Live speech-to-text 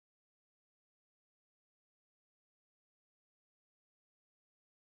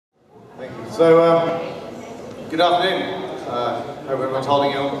Good afternoon. Hope everyone's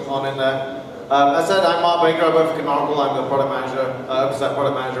holding on in there. As I said, I'm Mark Baker. I work for Canonical. I'm the product manager, OpenStack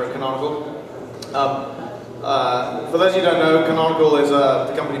product manager at Canonical. For those of you who don't know, Canonical is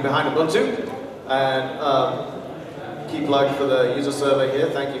the company behind Ubuntu. And key plug for the user survey here.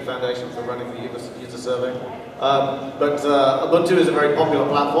 Thank you, Foundation, for running the user survey. Ubuntu is a very popular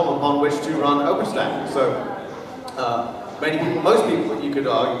platform upon which to run OpenStack. So many people, most people, you could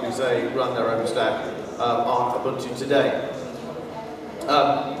arguably say, run their OpenStack on Ubuntu today.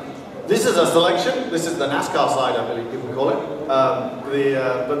 This is a selection. This is the NASCAR slide, I believe people call it.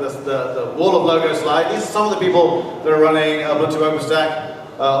 The wall of logo slide. These are some of the people that are running Ubuntu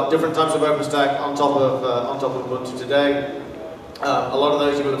OpenStack, different types of OpenStack on top of Ubuntu today. A lot of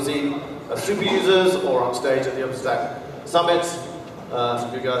those you will have seen as super users or on stage at the OpenStack summits.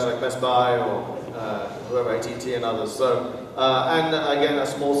 Some good guys like Best Buy or whoever, AT&T and others. So, and again, a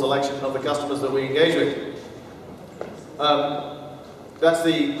small selection of the customers that we engage with. That's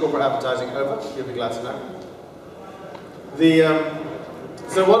the corporate advertising over. You'll be glad to know.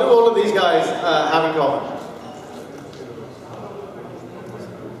 So what do all of these guys have in common?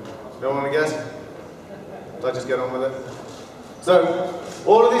 You don't want to guess? Did I just get on with it? So,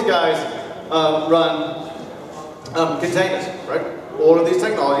 all of these guys run containers, right? All of these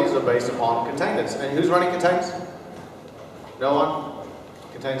technologies are based upon containers. And who's running containers? No one?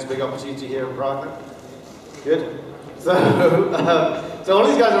 Containers a big opportunity here in Prague now? Good. So all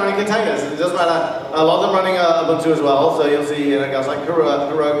these guys are running containers. It doesn't matter. A lot of them running Ubuntu as well. So you'll see guys like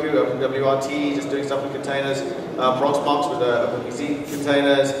Heroku, OpenWRT, just doing stuff with containers. Proxmox with OpenBC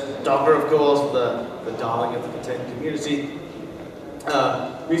containers. Docker, of course, the darling of the container community.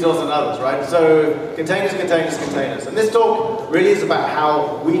 Resource and others, right? So containers, containers, containers. And this talk really is about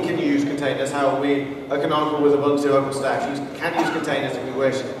how we can use containers, how we are Canonical with Ubuntu OpenStack can use containers if we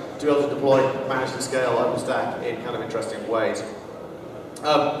wish to be able to deploy, manage, and scale OpenStack in kind of interesting ways.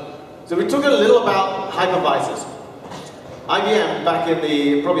 So we talked a little about hypervisors. IBM, back in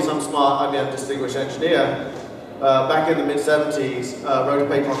the, probably some smart IBM distinguished engineer, back in the mid-70s, wrote a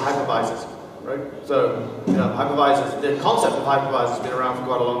paper on hypervisors. Right? So, hypervisors, the concept of hypervisors has been around for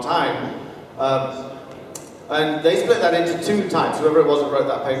quite a long time. And they split that into two types. Whoever it was that wrote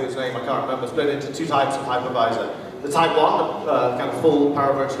that paper, his name, I can't remember, split it into two types of hypervisor. The type 1, kind of full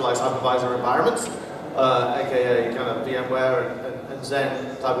para-virtualized hypervisor environments, aka kind of VMware and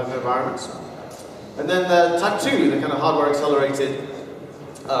Zen type of environments. And then the type 2, the kind of hardware-accelerated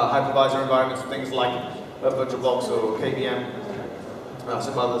hypervisor environments, things like VirtualBox or KVM,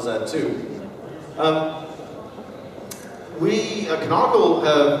 some others there too. We at Canonical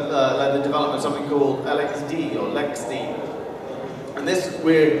have led the development of something called LXD or LXD. And this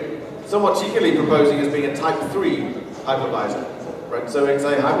we're somewhat cheekily proposing as being a type 3 hypervisor. Right? So it's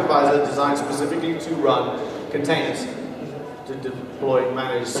a hypervisor designed specifically to run containers, to deploy,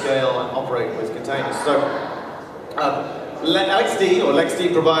 manage, scale, and operate with containers. So LXD or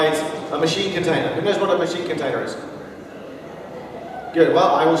LXD provides a machine container. Who knows what a machine container is? Good,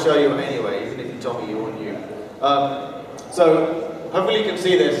 well, I will show you anyway, even if you tell me you or knew. So, hopefully you can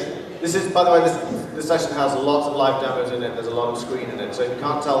see this. This is, by the way, this session has lots of live demos in it, there's a lot of screen in it, so if you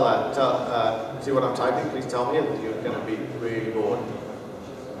can't tell that, see what I'm typing, please tell me, if you're going to be really bored.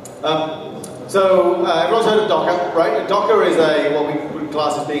 Everyone's heard of Docker, right? Docker is what we would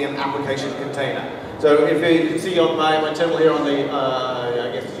class as being an application container. So if you can see on my terminal here on the,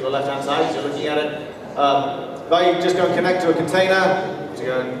 I guess your left-hand side, as you're looking at it, if I just go and connect to a container, to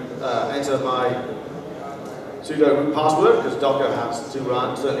go and enter my sudo root password, because Docker has to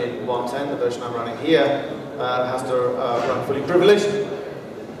run, certainly in 1.10, the version I'm running here, has to run fully privileged.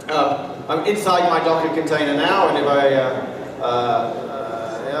 I'm inside my Docker container now, and if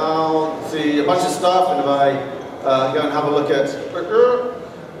I'll see a bunch of stuff, and if I go and have a look at,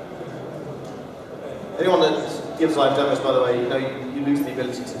 anyone that gives live demos, by the way, you lose the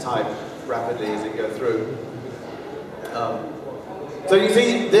ability to type rapidly as you go through. So you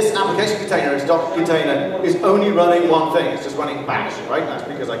see this application container, this Docker container, is only running one thing. It's just running bash, right? That's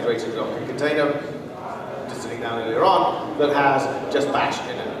because I created a Docker container, just sitting down earlier on, that has just bash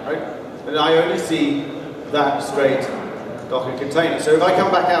in it, right? And I only see that straight Docker container. So if I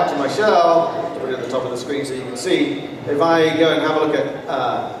come back out to my shell, put it at the top of the screen so you can see, if I go and have a look at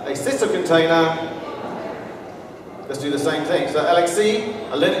a system container, let's do the same thing. So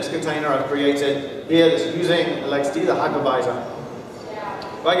LXC, a Linux container I've created here that's using LXD, the hypervisor.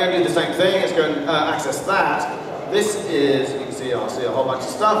 If I go and do the same thing, let's go and access that. This is, you can see, I'll see a whole bunch of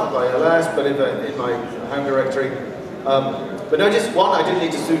stuff. I've got ALS, but in my home directory. But notice, one, I didn't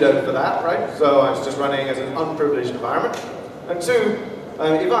need to sudo for that, right? So I was just running as an unprivileged environment. And two,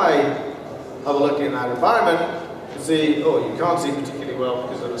 if I have a look in that environment, you can see, oh, you can't see particularly well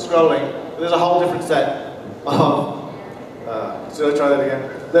because of the scrolling, but there's a whole different set of, should I try that again?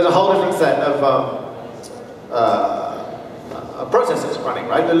 There's a whole different set of processes running,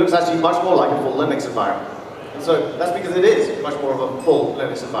 right? That looks actually much more like a full Linux environment. And so that's because it is much more of a full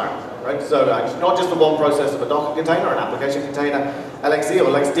Linux environment, right? So it's not just the one process of a Docker container, an application container. LXC or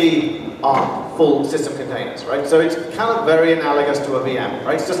LXD are full system containers, right? So it's kind of very analogous to a VM,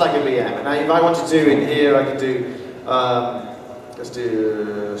 right? It's just like a VM. And now if I wanted to, in here, I could do, let's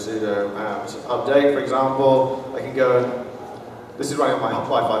do sudo update, for example. I can go and, this is running on my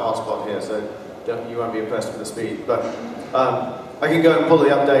Wi-Fi hotspot here, so you won't be impressed with the speed. But I can go and pull the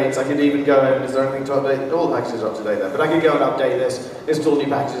updates. I could even go and, is there anything to update? All the packages are up to date there. But I could go and update this, install new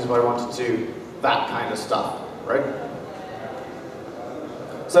packages if I wanted to, that kind of stuff, right?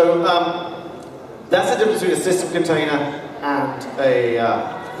 So that's the difference between a system container and a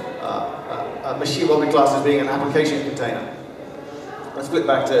machine, what we class as being an application container. Let's flip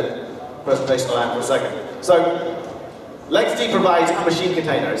back to presentation land for a second. So LXD provides a machine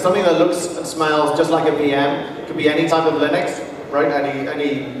container. It's something that looks and smells just like a VM. It could be any type of Linux, right? Any,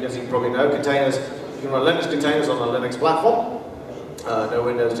 as you probably know, containers. You can run Linux containers on a Linux platform. No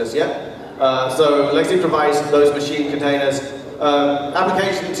Windows just yet. So LXD provides those machine containers.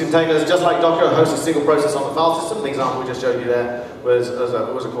 Application containers, just like Docker, host a single process on the file system. The example we just showed you there was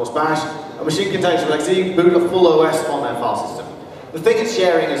of course bash. A machine container from LXD boot a full OS on their file system. The thing it's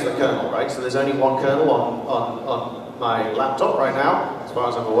sharing is the kernel, right? So there's only one kernel on my laptop right now, as far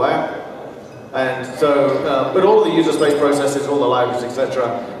as I'm aware. And so, but all of the user space processes, all the libraries, etc.,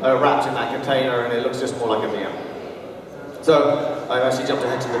 are wrapped in that container, and it looks just more like a VM. So I've actually jumped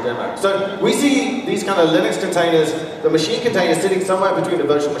ahead to the demo. So we see these kind of Linux containers, the machine container sitting somewhere between a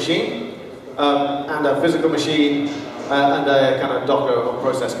virtual machine and a physical machine and a kind of Docker or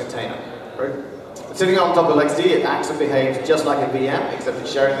process container. Right? Sitting on top of LXD, it acts and behaves just like a VM, except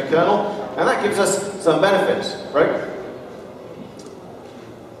it's sharing the kernel, and that gives us some benefits, right?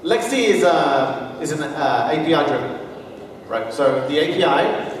 LXD is an API-driven, right? So the API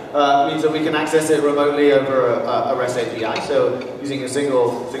means that we can access it remotely over a REST API. So using a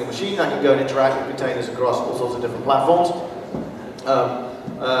single machine, I can go and interact with containers across all sorts of different platforms.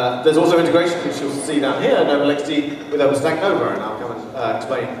 There's also integration, which you'll see down here, Nova LXD with OpenStack Nova, and I'll come and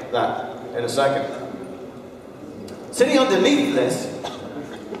explain that in a second. Sitting underneath this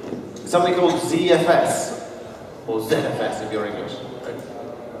is something called ZFS, or ZFS if you're English. Right?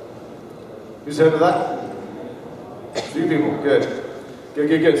 Who's heard of that? A few people, good.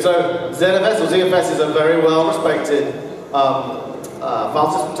 Good. So ZFS or ZFS is a very well respected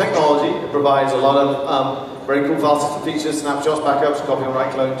file system technology. It provides a lot of very cool file system features, snapshots, backups, copy and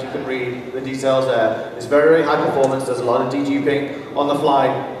write clones. You can read the details there. It's very high performance. There's a lot of deduping on the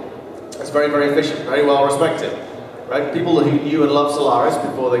fly. It's very efficient, very well respected. Right? People who knew and loved Solaris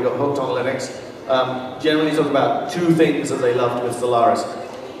before they got hooked on Linux generally talk about two things that they loved with Solaris.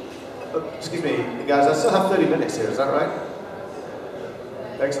 Excuse me, guys, I still have 30 minutes here, is that right?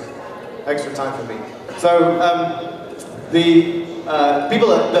 Excellent. Extra time for me. So, the people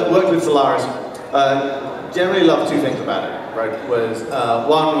that worked with Solaris generally loved two things about it, right?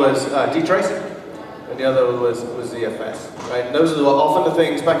 One was dtracing, and the other was ZFS, right? And those are often the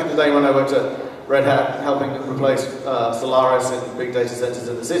things, back in the day when I worked at Red Hat, helping replace Solaris in big data centers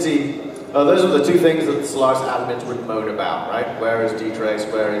in the city, those are the two things that the Solaris admins would moan about, right? Where is dtrace,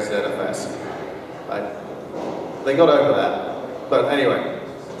 where is ZFS, right? They got over that, but anyway.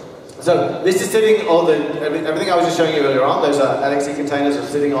 So this is sitting on everything I was just showing you earlier on, those LXD containers are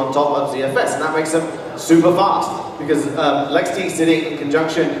sitting on top of ZFS, and that makes them super fast, because LXD sitting in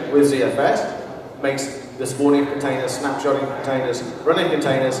conjunction with ZFS makes the spawning containers, snapshotting containers, running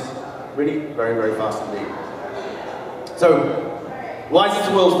containers really very fast indeed. So, why is it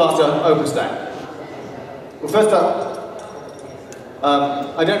the world's faster OpenStack? Well, first up,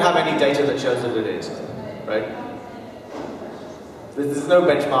 I don't have any data that shows that it is, right? There's no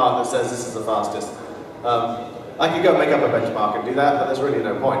benchmark that says this is the fastest. I could go make up a benchmark and do that, but there's really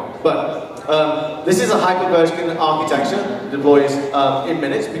no point. But this is a hyperversion architecture that deploys in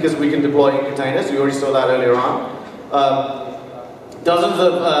minutes because we can deploy in containers. We already saw that earlier on. Dozens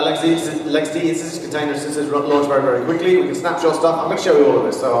of LXD instances, container instances launch very quickly. We can snapshot stuff. I'm going to show you all of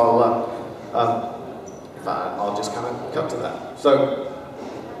this, so I'll just kind of cut to that. So,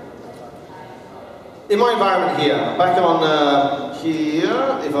 in my environment here, back on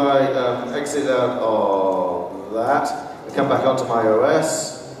here, if I exit out of that, and come back onto my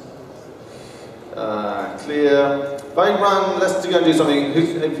OS, clear, if I run, let's go and do something,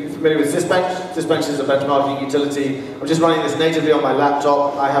 if you're familiar with Sysbench, Sysbench is a benchmarking utility. I'm just running this natively on my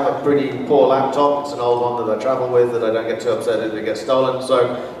laptop. I have a pretty poor laptop. It's an old one that I travel with that I don't get too upset if it gets stolen.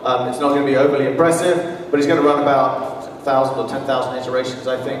 So it's not going to be overly impressive, but it's going to run about 1,000 or 10,000 iterations,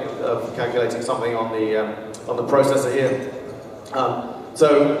 I think, of calculating something on the processor here.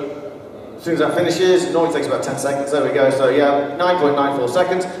 So as soon as that finishes, it normally takes about 10 seconds, there we go. So yeah, 9.94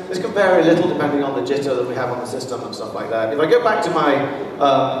 seconds. This can vary a little depending on the jitter that we have on the system and stuff like that. If I go back to my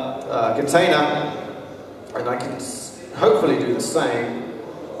container, and I can hopefully do the same,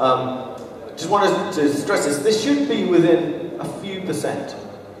 just wanted to stress this should be within a few percent,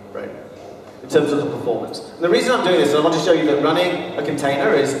 right, in terms of the performance. And the reason I'm doing this is I want to show you that running a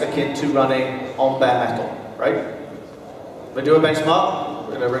container is akin to running on bare metal, right? If I do a benchmark,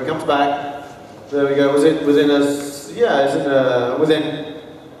 whenever it comes back, there we go. Was it within within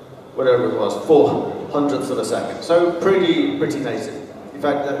whatever it was, 400ths of a second. So pretty native. In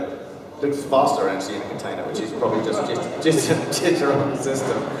fact, that looks faster actually in a container, which is probably just jitter on the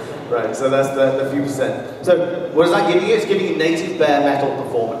system, right? So that's the few percent. So what is that giving you? It's giving you native bare metal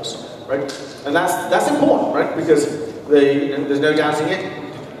performance, right? And that's important, right? Because there's no doubting it.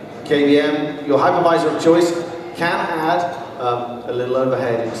 KVM, your hypervisor of choice, can add a little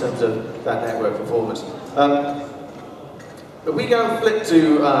overhead in terms of that network performance. If we go and flip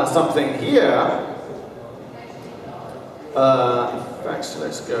to something here, actually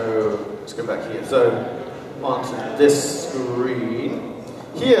let's go back here. So onto this screen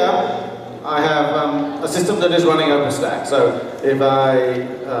here, I have a system that is running OpenStack. So if I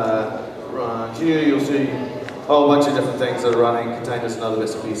run here, you'll see a whole bunch of different things that are running, containers and other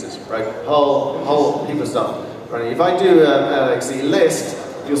bits and pieces, right? Whole heap of stuff. If I do an LXC list,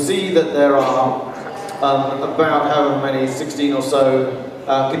 you'll see that there are about however many, 16 or so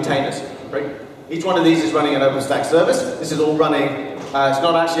containers, right? Each one of these is running an OpenStack service. This is all running, it's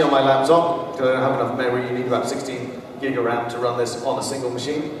not actually on my laptop, because I don't have enough memory. You need about 16 gig of RAM to run this on a single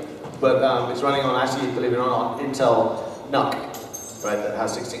machine. But it's running on, actually, believe it or not, on Intel NUC, right, that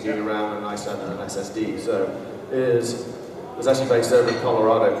has 16 gig of RAM and an SSD. So it's actually based over in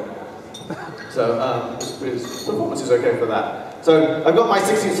Colorado. So its performance is okay for that. So I've got my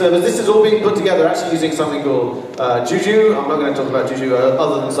 16 servers. This is all being put together actually using something called Juju. I'm not going to talk about Juju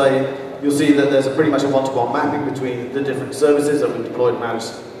other than say you'll see that there's pretty much a one-to-one mapping between the different services that we deployed and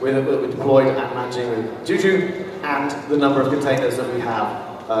managing with Juju and the number of containers that we have.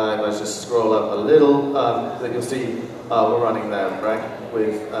 If I just scroll up a little, then you'll see we're running there, right,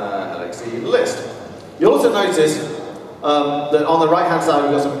 with LXC list. You'll also notice that on the right-hand side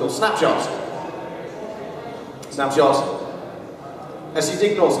we've got something called snapshots. Snapshots.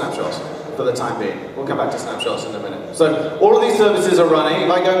 Actually, ignore snapshots for the time being. We'll come back to snapshots in a minute. So all of these services are running.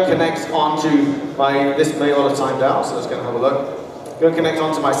 If I go and connect onto this may all have timed out, so let's go and have a look. Go and connect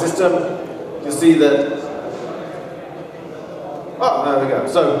onto my system. You'll see that. Oh, there we go.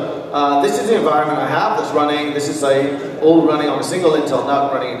 So this is the environment I have that's running. This is all running on a single Intel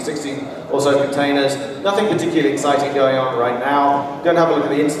NUC, running in 16 or so containers. Nothing particularly exciting going on right now. Go and have a look at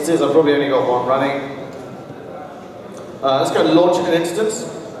the instances. I've probably only got one running. Let's go and launch an instance.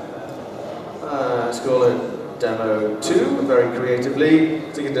 Let's call it Demo 2, very creatively.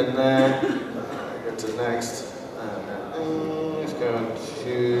 Stick it in there. Go to next. Let's go and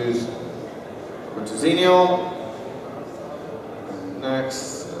choose Xenial.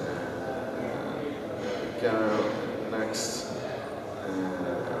 Next. Go next.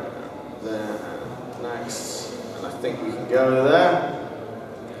 There. Next. And I think we can go there.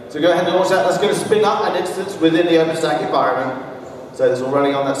 So go ahead and launch that. That's going to spin up an instance within the OpenStack environment. So it's all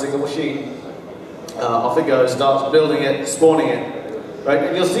running on that single machine. Off it goes, starts building it, spawning it. Right?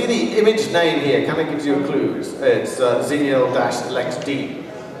 And you'll see the image name here kind of gives you a clue. It's Xenial-LexD.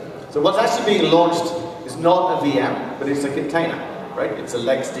 So what's actually being launched is not a VM, but it's a container. Right? It's a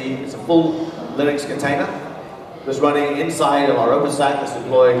LexD. It's a full Linux container that's running inside of our OpenStack that's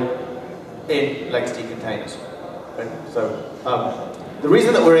deployed in LexD containers. Right? So the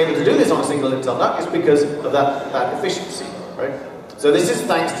reason that we're able to do this on a single Intel NUC is because of that efficiency, right? So this is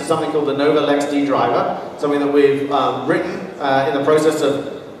thanks to something called the Nova LexD driver, something that we've written in the process of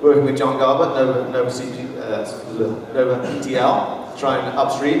working with John Garbutt, Nova ETL, trying to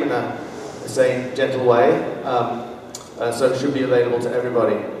upstream in a same gentle way. So it should be available to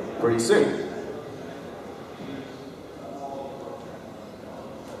everybody pretty soon.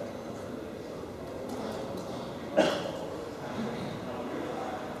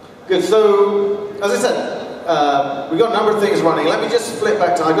 Good, so as I said, we've got a number of things running. Let me just flip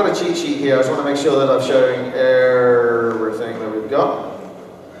back to, I've got a cheat sheet here. I just want to make sure that I'm showing everything that we've got.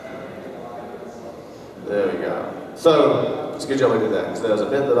 There we go. So, it's a good job I did that, because there was a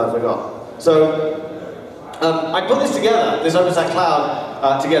bit that I forgot. So, I put this together, this OpenStack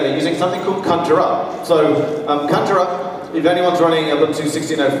Cloud together, using something called Conjure Up. So, Conjure Up, if anyone's running Ubuntu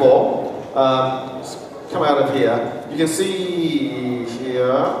 16.04, it's come out of here. You can see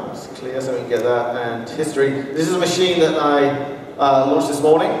here, it's clear so we can get that, and history. This is a machine that I launched this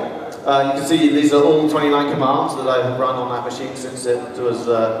morning. You can see these are all 29 commands that I've run on that machine since it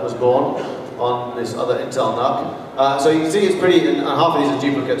was born on this other Intel NUC. So you can see it's pretty, and half of these are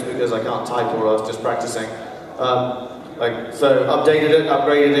duplicates because I can't type or I was just practicing. So updated it,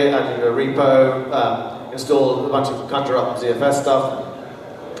 upgraded it, added a repo, installed a bunch of Conjure Up ZFS stuff,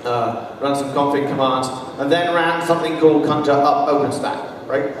 run some config commands, and then ran something called Conjure Up OpenStack,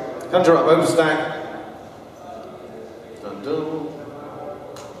 right? Conjure Up OpenStack.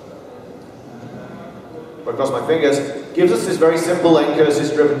 Across my fingers, gives us this very simple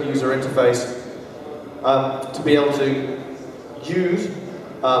ncurses-driven user interface to be able to use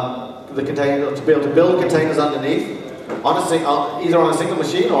the container, to be able to build containers underneath, on either on a single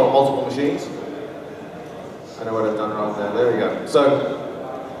machine or on multiple machines. I know what I've done wrong there. There we go. So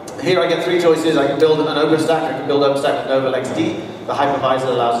here I get three choices. I can build an OpenStack. I can build OpenStack with Nova LXD. The hypervisor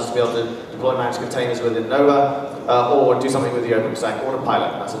allows us to be able to deploy managed containers within Nova, or do something with the OpenStack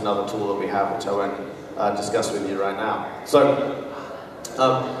Autopilot. That's another tool that we have, which I won't discuss with you right now. So,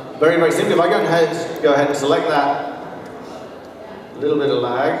 very, very simply, if I go ahead and select that, a little bit of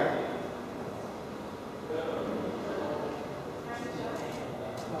lag.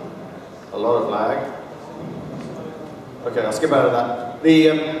 A lot of lag. Okay, I'll skip out of that.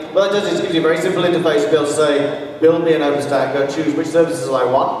 What that does is it gives you a very simple interface to be able to say, build me an OpenStack, go choose which services I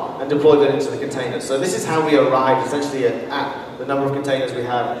want, and deploy them into the containers. So this is how we arrived essentially at the number of containers we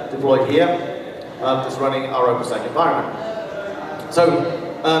have deployed here, that's running our OpenStack environment. So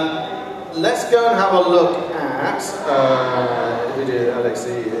let's go and have a look at, if we do LXC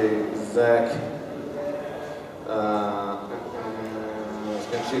exec, let's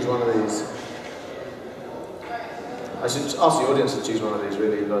go choose one of these. I should ask the audience to choose one of these,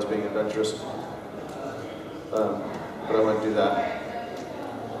 really, if I was being adventurous. But I won't do that.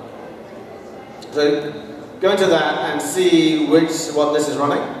 So, go into that and see what this is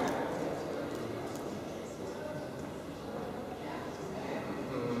running.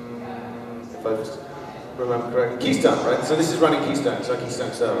 If I just remember correctly. Keystone, right? So this is running Keystone, it's our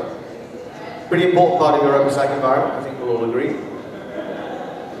Keystone server. Pretty important part of your OpenStack environment, I think we'll all agree.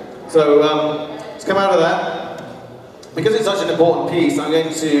 So, let's come out of that. Because it's such an important piece, I'm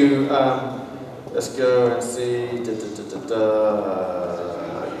going to, let's go and see, yeah.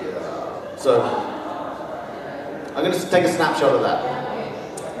 So, I'm going to take a snapshot of that.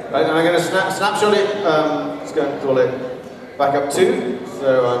 Right, and I'm going to snapshot it, let's go and call it backup 2,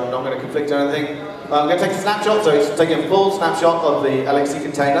 so I'm not going to conflict or anything. I'm going to take a snapshot, so it's taking a full snapshot of the LXC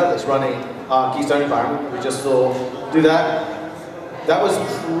container that's running our Keystone environment. We just saw do that. That was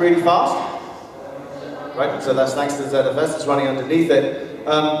really fast. Right, so that's thanks to ZFS, it's running underneath it.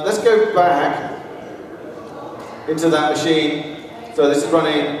 Let's go back into that machine. So this is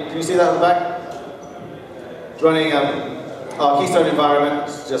running, can you see that on the back? It's running our Keystone environment.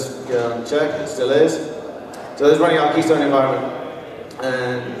 Let's just go and check, it still is. So this is running our Keystone environment.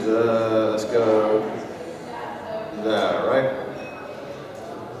 And let's go there, right?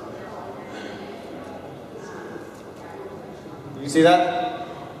 You see that?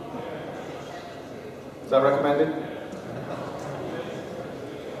 Is that recommended?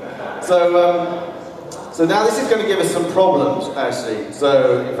 So now this is going to give us some problems, actually.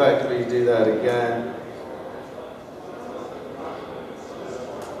 So in fact, we do that again.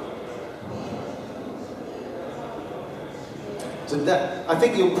 So that, I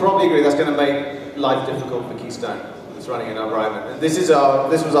think you'll probably agree that's going to make life difficult for Keystone. It's running in our environment. And this was our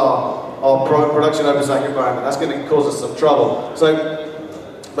production OpenStack environment. That's going to cause us some trouble. So.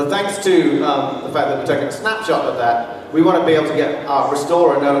 But thanks to the fact that we're taking a snapshot of that, we want to be able to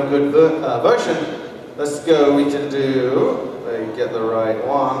restore a known good version. Let's go, we can do, get the right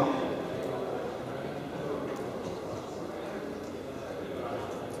one.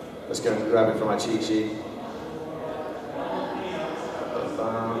 Let's go and grab it from my cheat sheet.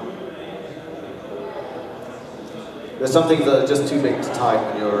 There's some things that are just too big to type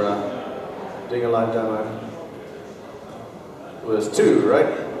when you're doing a live demo. Was 2,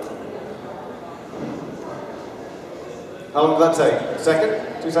 right? How long did that take? A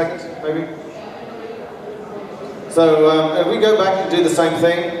second? 2 seconds, maybe? So if we go back and do the same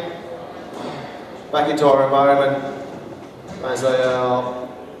thing, back into our environment, ISAL,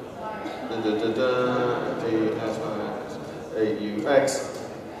 AUX,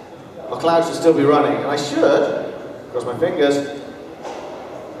 our cloud should still be running, and I should cross my fingers,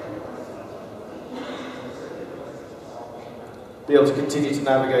 be able to continue to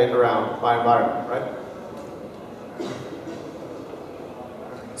navigate around my environment, right?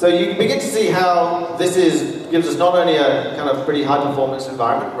 So you can begin to see how this gives us not only a kind of pretty high performance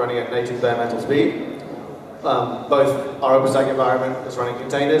environment running at native bare metal speed, both our OpenStack environment is running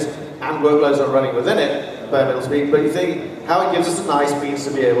containers and workloads are running within it bare metal speed, but you think how it gives us a nice means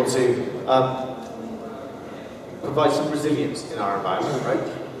to be able to provide some resilience in our environment, right?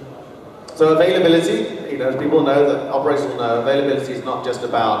 So availability, as people know, that operators will know, availability is not just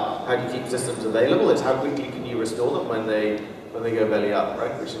about how do you keep systems available, it's how quickly can you restore them when they go belly up,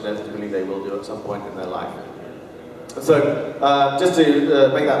 right? Which inevitably they will do at some point in their life. So just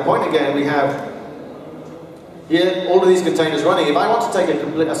to make that point again, we have here all of these containers running. If I want to take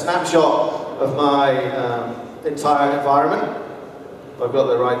a snapshot of my entire environment, if I've got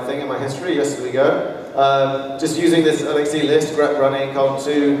the right thing in my history, yes, there we go. Just using this LXC list, grep running, column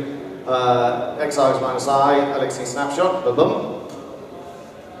 2, xi's minus I, LXC snapshot, boom.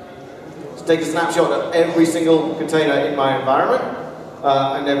 So take a snapshot of every single container in my environment,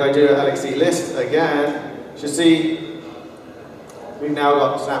 and if I do an LXC list again, you should see we've now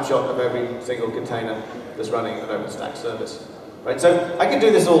got a snapshot of every single container that's running an OpenStack service. Right, so I can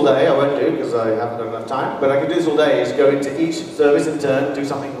do this all day. I won't do because I haven't got enough time, but I can do this all day, is go into each service in turn, do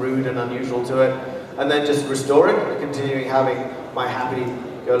something rude and unusual to it, and then just restore it, continuing having my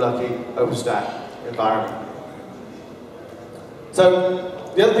happy-go-lucky OpenStack environment.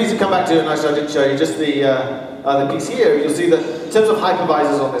 So the other piece to come back to, and I didn't show you, just the piece here, you'll see that in terms of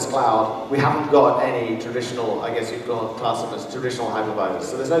hypervisors on this cloud, we haven't got any traditional, I guess you'd class them as traditional hypervisors.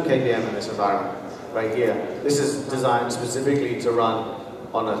 So there's no KVM in this environment right here. This is designed specifically to run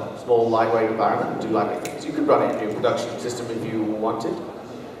on a small, lightweight environment and do lightweight things. You could run it in your production system if you wanted.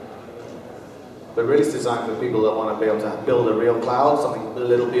 But really it's designed for people that want to be able to build a real cloud, something a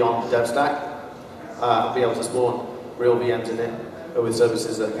little beyond the dev stack, be able to spawn real VMs in it with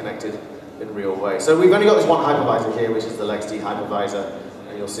services that are connected in real ways. So we've only got this one hypervisor here, which is the LXD hypervisor,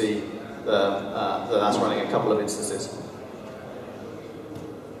 and you'll see that's running a couple of instances.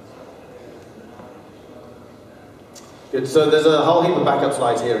 Good, so there's a whole heap of backup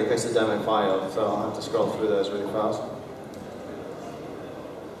slides here in case the demo failed, so I'll have to scroll through those really fast.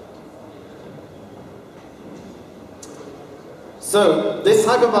 So this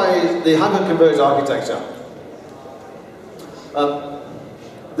the hyper-converged architecture.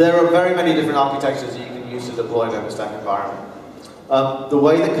 There are very many different architectures you can use to deploy an OpenStack environment. The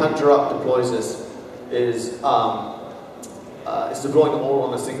way that ConjureUp deploys this is deploying them all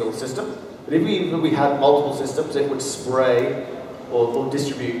on a single system. But if we had multiple systems, it would spray or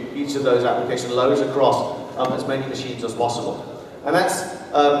distribute each of those application loads across as many machines as possible. And that's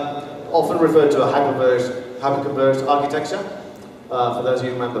often referred to a hyper-converged architecture. For those of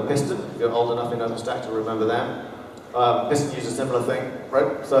you who remember Piston, if you're old enough in OpenStack to remember them. Piston uses a similar thing,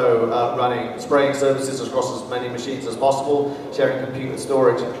 right? So spraying services across as many machines as possible, sharing compute and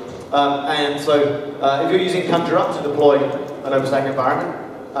storage. And so if you're using ConjureUp to deploy an OpenStack environment,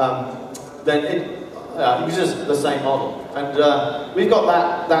 then it uses the same model. And we've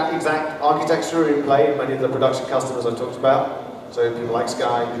got that exact architecture in play in many of the production customers I talked about. So people like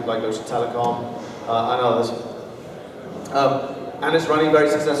Sky, people like Deutsche Telekom, and others. And it's running very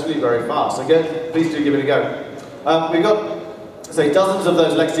successfully, very fast. So again, please do give it a go. We've got, say, dozens of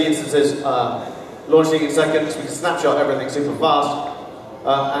those LXD instances launching in seconds. We can snapshot everything super fast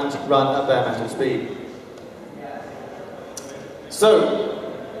and run at bare metal speed. So,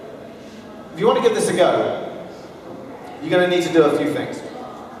 if you want to give this a go, you're going to need to do a few things.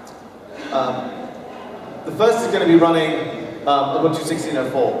 The first is going to be running Ubuntu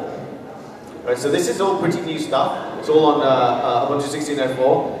 16.04. Right, so this is all pretty new stuff. It's all on Ubuntu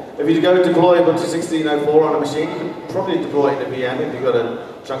 16.04. If you go deploy Ubuntu 16.04 on a machine, you can probably deploy it in a VM if you've got a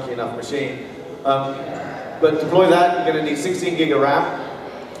chunky enough machine. But deploy that, you're going to need 16 gig of RAM.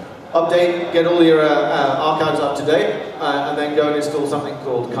 Update, get all your archives up to date, and then go and install something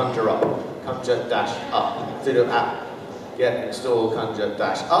called ConjureUp. Conjure-up. So do app get install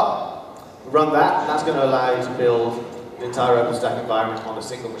Conjure-up. Run that, and that's going to allow you to build the entire OpenStack environment on a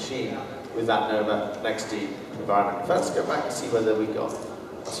single machine with that Nova NextD environment. Let's go back and see whether we got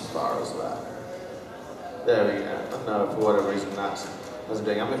as far as that. There we go. No, for whatever reason that wasn't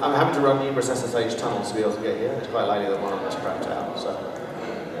doing. I'm having to run numerous SSH tunnels to be able to get here. It's quite likely that one of them was cracked out. So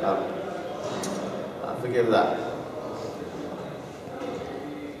forgive that.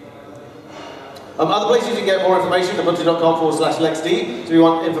 Other places you can get more information, ubuntu.com/LexD. So if you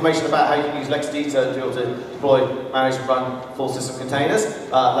want information about how you can use LexD to be able to deploy, manage, and run full system containers,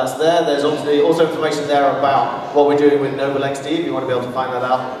 that's there. There's obviously also information there about what we're doing with Nova LexD, if you want to be able to find that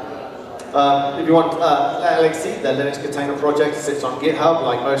out. If you want LXC, the Linux Container Project, sits on GitHub,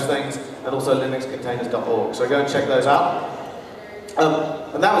 like most things, and also linuxcontainers.org. So go and check those out.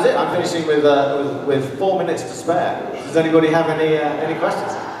 And that was it. I'm finishing with 4 minutes to spare. Does anybody have any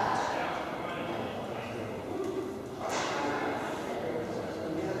questions?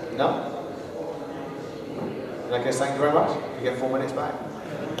 No? In that case, thank you very much. You get 4 minutes back.